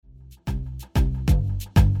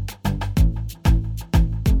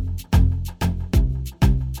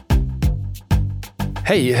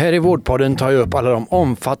Hej, här i Vårdpodden tar jag upp alla de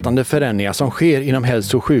omfattande förändringar som sker inom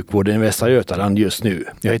hälso- och sjukvården i Västra Götaland just nu.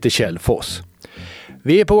 Jag heter Kjell Foss.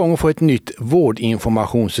 Vi är på gång att få ett nytt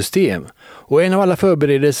vårdinformationssystem och en av alla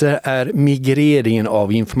förberedelser är migreringen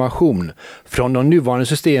av information från de nuvarande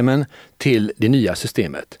systemen till det nya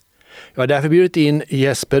systemet. Jag har därför bjudit in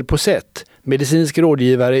Jesper Poucette, medicinsk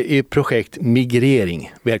rådgivare i projekt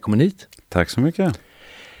Migrering. Välkommen hit. Tack så mycket.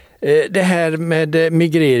 Det här med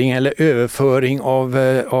migrering eller överföring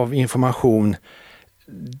av information,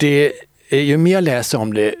 det är ju mer jag läser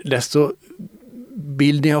om det, desto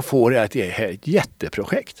bilden jag får är att det är ett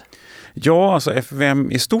jätteprojekt. Ja, alltså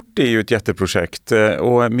FVM i stort är ju ett jätteprojekt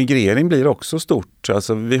och migrering blir också stort.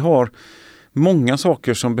 Alltså vi har många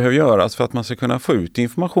saker som behöver göras för att man ska kunna få ut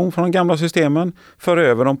information från de gamla systemen, föra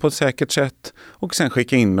över dem på ett säkert sätt och sen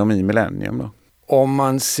skicka in dem i Millennium då. Om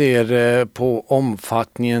man ser på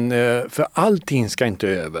omfattningen, för allting ska inte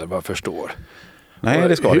över vad jag förstår. Nej,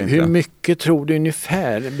 det ska det inte. Hur mycket tror du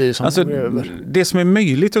ungefär blir som går över? Det som är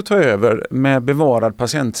möjligt att ta över med bevarad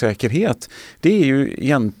patientsäkerhet, det är ju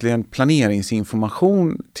egentligen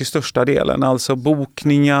planeringsinformation till största delen. Alltså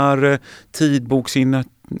bokningar,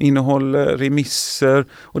 tidboksinnehåll, remisser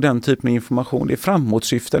och den typen av information. Det är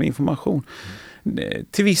framåtsyftande information.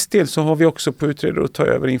 Till viss del så har vi också på utredare att ta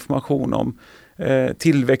över information om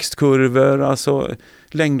tillväxtkurvor, alltså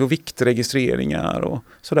längd- och viktregistreringar och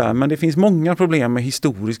sådär. Men det finns många problem med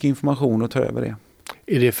historisk information att ta över det.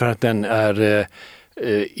 Är det för att den är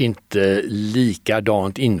inte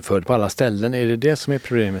likadant införd på alla ställen? Är det som är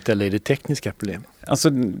problemet eller är det tekniska problem? Alltså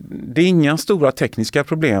det är inga stora tekniska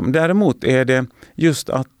problem. Däremot är det just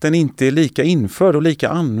att den inte är lika införd och lika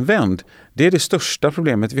använd. Det är det största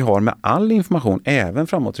problemet vi har med all information, även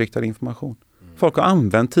framåtriktad information. Folk har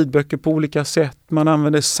använt tidböcker på olika sätt. Man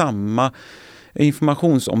använder samma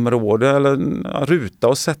informationsområde eller ruta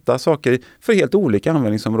och sätta saker för helt olika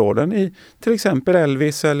användningsområden i till exempel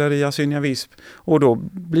Elvis eller i Assynia Visp. Och då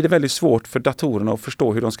blir det väldigt svårt för datorerna att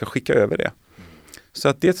förstå hur de ska skicka över det. Så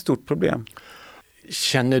att det är ett stort problem.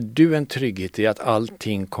 Känner du en trygghet i att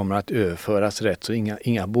allting kommer att överföras rätt så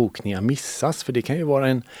inga bokningar missas? För det kan ju vara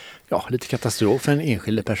en lite katastrof för den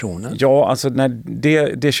enskilda personen. Ja, alltså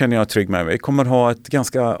det känner jag trygg med. Vi kommer ha ett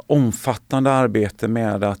ganska omfattande arbete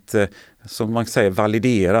med att, som man säger,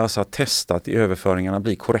 validera, så att testa att överföringarna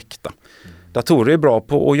blir korrekta. Datorer är bra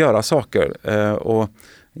på att göra saker och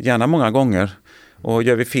gärna många gånger. Och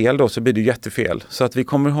gör vi fel då så blir det jättefel. Så att vi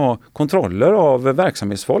kommer ha kontroller av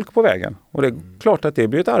verksamhetsfolk på vägen. Och det är klart att det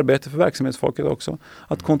blir ett arbete för verksamhetsfolket också.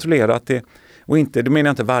 Att kontrollera att det, och inte, det menar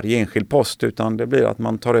jag inte varje enskild post, utan det blir att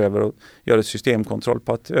man tar över och gör ett systemkontroll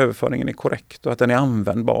på att överföringen är korrekt och att den är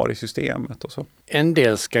användbar i systemet och så. En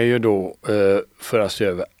del ska ju då föras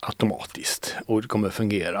över automatiskt och det kommer att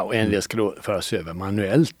fungera. Och en del ska då föras över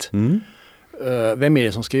manuellt. Vem är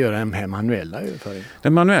det som ska göra den här manuella överföringen?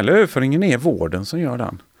 Den manuella överföringen är vården som gör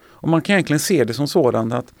den. Och man kan egentligen se det som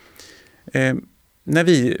sådant att när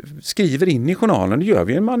vi skriver in i journalen, då gör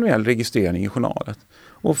vi en manuell registrering i journalen.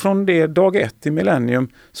 Och från det dag 1 i Millennium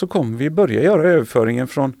så kommer vi börja göra överföringen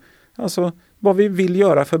från vad vi vill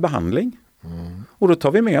göra för behandling. Och då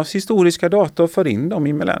tar vi med oss historiska data och för in dem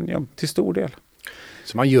i Millennium till stor del.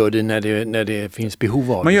 Så man gör det när det finns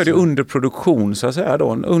behov av det? Man gör det under produktion så att säga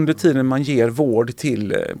då, under tiden man ger vård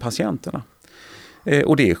till patienterna.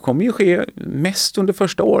 Och det kommer ju ske mest under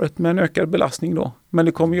första året med en ökad belastning då. Men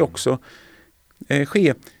det kommer ju också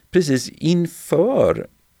ske precis inför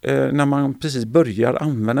när man precis börjar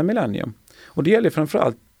använda Millennium. Och det gäller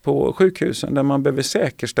framförallt på sjukhusen där man behöver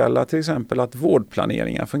säkerställa till exempel att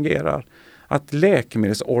vårdplaneringar fungerar. Att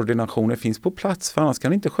läkemedelsordinationer finns på plats, för annars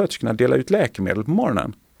kan inte sköterskorna dela ut läkemedel på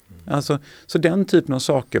morgonen. Alltså, så den typen av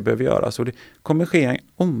saker behöver göras och det kommer ske en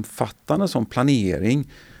omfattande sån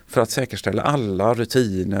planering för att säkerställa alla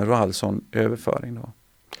rutiner och all sån överföring då.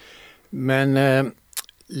 Men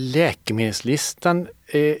läkemedelslistan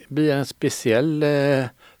blir en speciell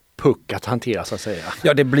puck att hantera så att säga.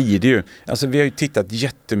 Ja, det blir det ju. Alltså vi har ju tittat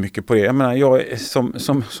jättemycket på det. Jag menar, jag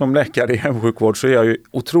som läkare i hemsjukvård så är jag ju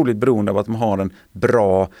otroligt beroende av att man har en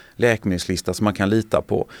bra läkemedelslista som man kan lita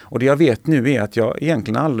på. Och det jag vet nu är att jag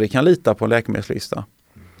egentligen aldrig kan lita på en läkemedelslista.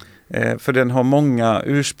 För den har många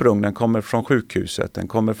ursprung. Den kommer från sjukhuset, den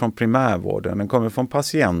kommer från primärvården, den kommer från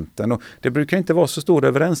patienten. Och det brukar inte vara så stor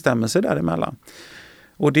överensstämmelse däremellan.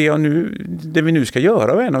 Och det vi nu ska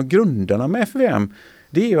göra, och en av grunderna med FVM,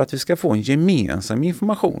 det är ju att vi ska få en gemensam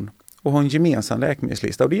information och ha en gemensam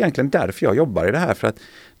läkemedelslista. Och det är egentligen därför jag jobbar i det här, för att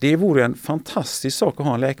det vore en fantastisk sak att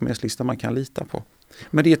ha en läkemedelslista man kan lita på.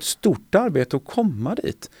 Men det är ett stort arbete att komma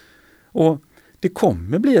dit. Och det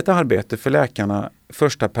kommer bli ett arbete för läkarna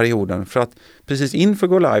första perioden. För att precis inför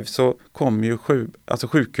Go Live så kommer ju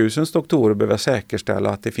sjukhusens doktorer behöver säkerställa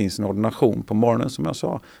att det finns en ordination på morgonen som jag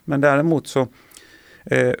sa. Men däremot så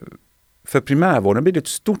för primärvården blir det ett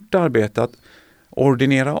stort arbete att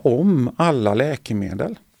ordinera om alla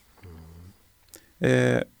läkemedel.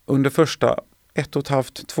 Under första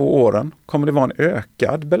 1,5-2 åren kommer det vara en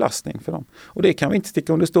ökad belastning för dem. Och det kan vi inte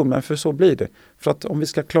sticka under stol med, för så blir det. För att om vi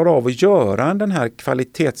ska klara av att göra den här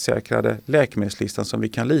kvalitetssäkrade läkemedelslistan som vi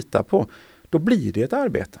kan lita på, då blir det ett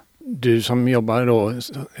arbete. Du som jobbar då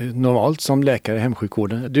normalt som läkare i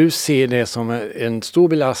hemsjukvården, du ser det som en stor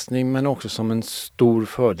belastning men också som en stor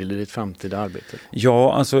fördel i ditt framtida arbete?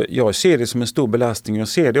 Ja, alltså jag ser det som en stor belastning. Jag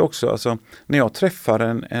ser det också alltså, när jag träffar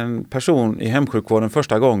en person i hemsjukvården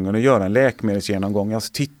första gången och gör en läkemedelsgenomgång,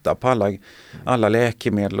 alltså tittar på alla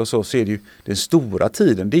läkemedel och så är det ju den stora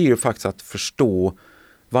tiden. Det är ju faktiskt att förstå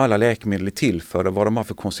vad alla läkemedel är till för och vad de har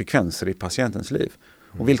för konsekvenser i patientens liv.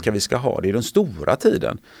 Och vilka vi ska ha. Det är den stora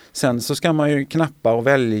tiden. Sen så ska man ju knappa och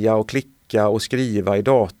välja och klicka och skriva i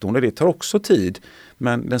datorn. Och det tar också tid.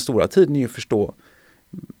 Men den stora tiden är ju att förstå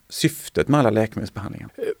syftet med alla läkemedelsbehandlingar.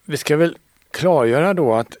 Vi ska väl klargöra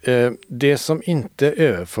då att det som inte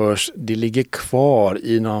överförs, det ligger kvar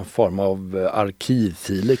i någon form av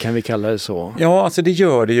arkivfiler, kan vi kalla det så? Ja, alltså det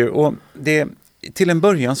gör det ju. Och till en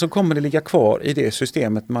början så kommer det ligga kvar i det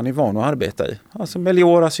systemet man är van att arbeta i. Alltså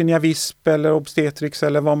Meliora, Syniavisp eller Obstetrix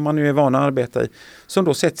eller vad man nu är van att arbeta i. Som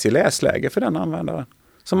då sätts i läsläge för den användaren.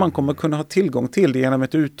 Så man kommer kunna ha tillgång till det genom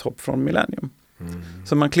ett uthopp från Millennium.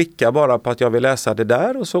 Så man klickar bara på att jag vill läsa det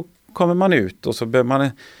där och så kommer man ut och så behöver man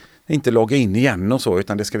inte logga in igen och så,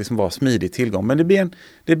 utan det ska liksom vara smidig tillgång. Men det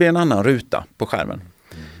blir en annan ruta på skärmen.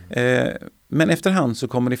 Men efterhand så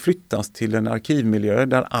kommer det flyttas till en arkivmiljö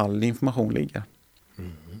där all information ligger.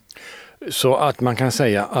 Så att man kan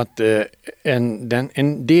säga att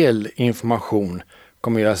en del information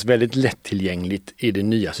kommer att göras väldigt lättillgängligt i det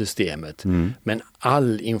nya systemet. Men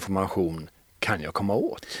all information kan jag komma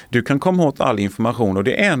åt. Du kan komma åt all information, och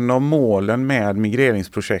det är en av målen med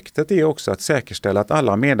migreringsprojektet är också att säkerställa att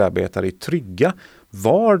alla medarbetare är trygga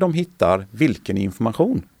var de hittar vilken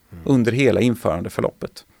information under hela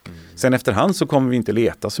införandeförloppet. Sen efterhand så kommer vi inte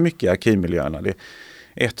leta så mycket i arkivmiljöerna.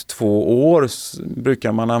 1-2 år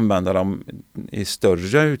brukar man använda dem i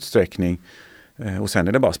större utsträckning och sen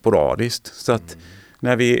är det bara sporadiskt. Så att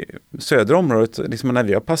när vi när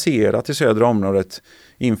vi har passerat i södra området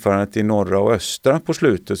införandet i norra och östra på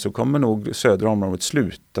slutet, så kommer nog södra området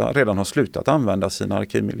redan ha slutat använda sina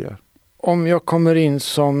arkivmiljöer. Om jag kommer in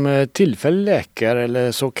som tillfällig läkare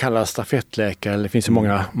eller så kallad stafettläkare, eller det finns ju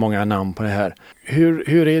många namn på det här.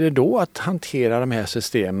 Hur är det då att hantera de här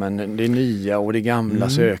systemen, det nya och det gamla,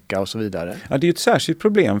 söka och så vidare? Ja, det är ett särskilt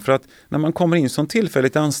problem, för att när man kommer in som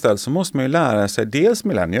tillfälligt anställd så måste man ju lära sig dels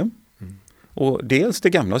Millennium och dels det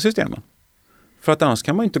gamla systemen. För att annars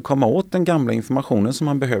kan man inte komma åt den gamla informationen som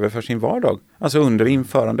man behöver för sin vardag, alltså under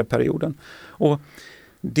införandeperioden. Och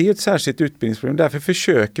det är ett särskilt utbildningsproblem. Därför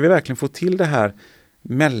försöker vi verkligen få till det här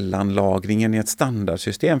mellanlagringen i ett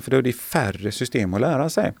standardsystem, för då är det färre system att lära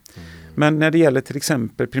sig. Men när det gäller till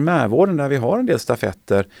exempel primärvården där vi har en del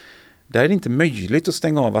stafetter, där är det inte möjligt att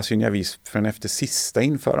stänga av Syniavisp förrän efter sista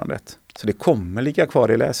införandet. Så det kommer ligga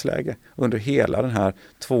kvar i läsläge under hela den här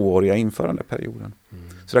 2-åriga införandeperioden.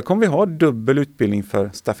 Så där kommer vi ha dubbel utbildning för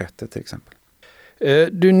stafetter till exempel.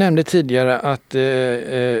 Du nämnde tidigare att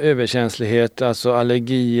överkänslighet, alltså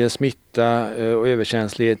allergier, smitta och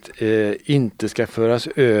överkänslighet inte ska föras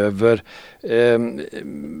över.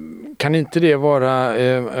 Kan inte det vara,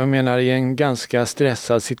 jag menar i en ganska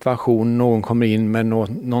stressad situation, någon kommer in med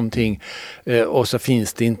någonting och så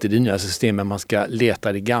finns det inte det nya systemet, man ska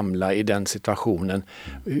leta det gamla i den situationen.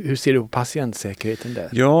 Hur ser du på patientsäkerheten där?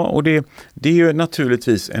 Ja, och det är ju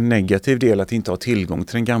naturligtvis en negativ del att inte ha tillgång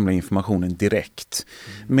till den gamla informationen direkt.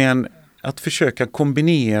 Men att försöka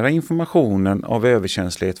kombinera informationen av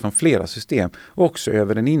överkänslighet från flera system och också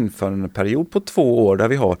över en införandeperiod på 2 år där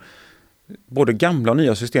vi har både gamla och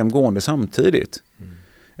nya system gående samtidigt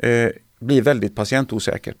blir väldigt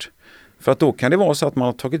patientosäkert. För att då kan det vara så att man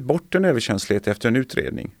har tagit bort en överkänslighet efter en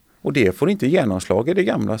utredning. Och det får inte genomslag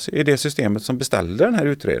i det systemet som beställde den här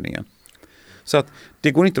utredningen. Så att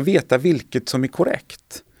det går inte att veta vilket som är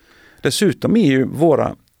korrekt. Dessutom är ju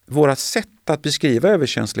våra sätt att beskriva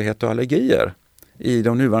överkänslighet och allergier i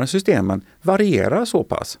de nuvarande systemen varierar så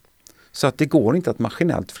pass. Så att det går inte att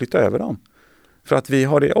maskinellt flytta över dem. För att vi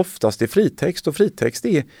har det oftast i fritext, och fritext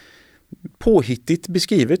är påhittigt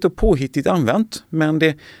beskrivet och påhittigt använt. Men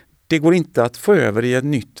det går inte att få över i ett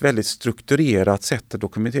nytt väldigt strukturerat sätt att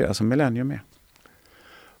dokumentera som Millennium är.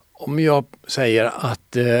 Om jag säger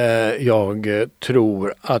att jag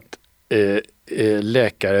tror att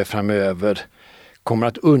läkare framöver kommer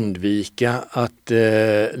att undvika att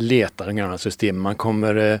leta i gamla system. Man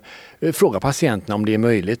kommer fråga patienterna om det är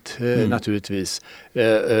möjligt naturligtvis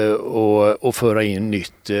och föra in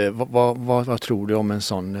nytt. Vad tror du om en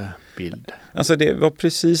sån bild? Alltså det var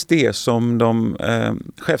precis det som de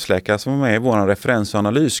chefsläkare som var med i vår referens- och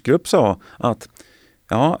analysgrupp sa, att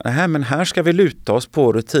men här ska vi luta oss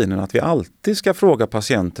på rutinen att vi alltid ska fråga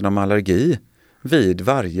patienten om allergi vid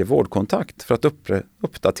varje vårdkontakt för att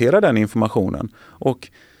uppdatera den informationen. Och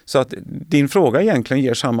så att din fråga egentligen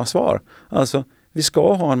ger samma svar. Alltså vi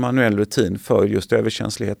ska ha en manuell rutin för just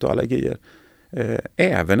överkänslighet och allergier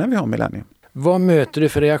även när vi har millennium. Vad möter du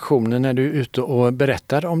för reaktioner när du är ute och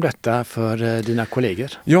berättar om detta för dina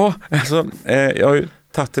kollegor? Ja, alltså jag har ju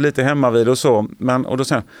tagit det lite hemma vid och så. Och då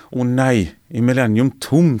säger jag, nej, är millennium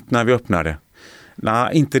tomt när vi öppnar det?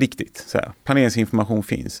 Nej, inte riktigt. Så här. Planeringsinformation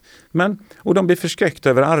finns. Och de blir förskräckta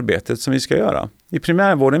över arbetet som vi ska göra. I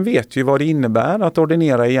primärvården vet vi vad det innebär att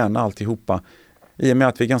ordinera igen alltihopa i och med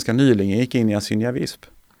att vi ganska nyligen gick in i asynjavisp.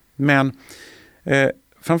 Men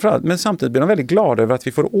samtidigt blir de väldigt glada över att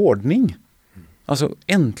vi får ordning. Alltså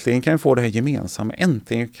äntligen kan vi få det här gemensamma.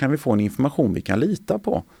 Äntligen kan vi få en information vi kan lita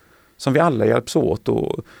på. Som vi alla hjälps åt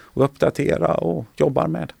och uppdatera och jobbar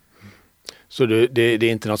med. Så det är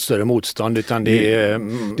inte något större motstånd utan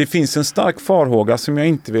det finns en stark farhåga som jag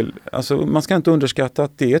inte vill... Alltså man ska inte underskatta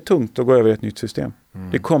att det är tungt att gå över ett nytt system.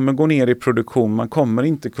 Det kommer gå ner i produktion. Man kommer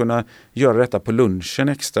inte kunna göra detta på lunchen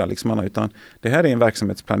extra. Utan det här är en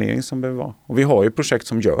verksamhetsplanering som behöver vara. Och vi har ju projekt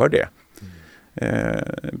som gör det.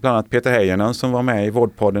 Bland annat Peter Heijernen som var med i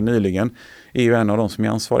Vårdpodden nyligen är ju en av de som är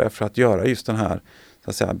ansvariga för att göra just den här så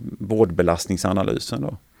att säga, vårdbelastningsanalysen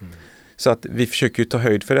då. Så att vi försöker ju ta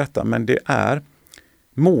höjd för detta, men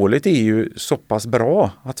målet är ju så pass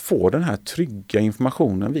bra att få den här trygga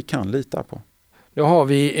informationen vi kan lita på. Då har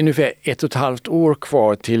vi ungefär 1,5 år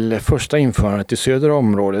kvar till första införandet i södra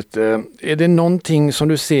området. Är det någonting som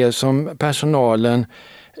du ser som personalen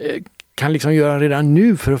kan göra redan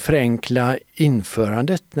nu för att förenkla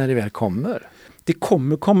införandet när det väl kommer? Det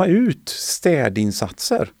kommer komma ut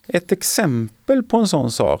städinsatser. Ett exempel på en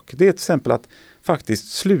sån sak, det är till exempel att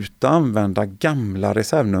faktiskt sluta använda gamla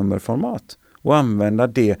reservnummerformat och använda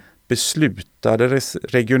det beslutade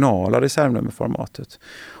regionala reservnummerformatet.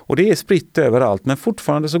 Och det är spritt överallt, men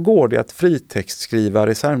fortfarande så går det att fritextskriva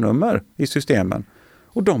reservnummer i systemen.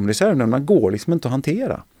 Och de reservnumren går inte att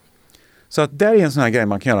hantera. Så att där är en sån här grej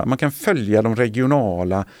man kan göra. Man kan följa de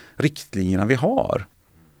regionala riktlinjerna vi har.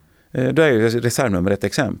 Då är reservnummer ett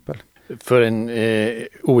exempel. För en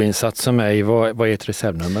oinsatt som mig, vad är ett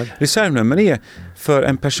reservnummer? Reservnummer är för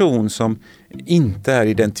en person som inte är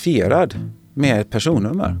identifierad med ett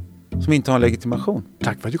personnummer. Som inte har en legitimation.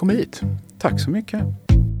 Tack för att du kom hit. Tack så mycket.